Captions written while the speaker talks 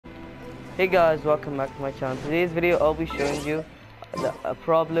Hey guys, welcome back to my channel. Today's video I'll be showing you a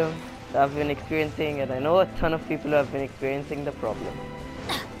problem that I've been experiencing, and I know a ton of people have been experiencing the problem.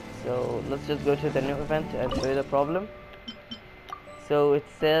 So let's just go to the new event and show you the problem. So it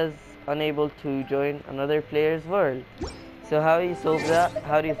says unable to join another player's world. So how do you solve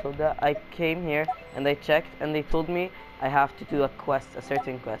that? I came here and I checked and they told me I have to do a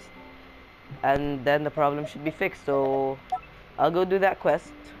certain quest, and then the problem should be fixed. So I'll go do that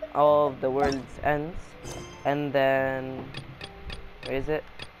quest of the world's ends, and then where is it?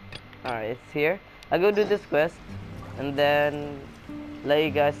 Alright, it's here. I'll go do this quest and then let you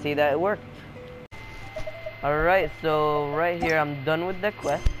guys see that it worked. Alright, so right here I'm done with the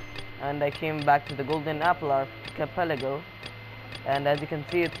quest and I came back to the Golden Apple Archipelago, and as you can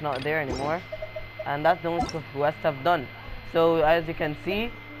see it's not there anymore, and that's the only quest I've done. So as you can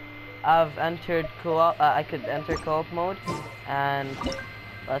see, I've entered co-op. I could enter co-op mode, and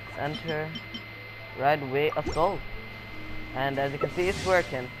let's enter Red Way Assault, and as you can see it's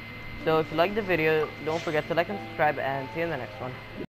working. So if you like the video, don't forget to like and subscribe, and see you in the next one.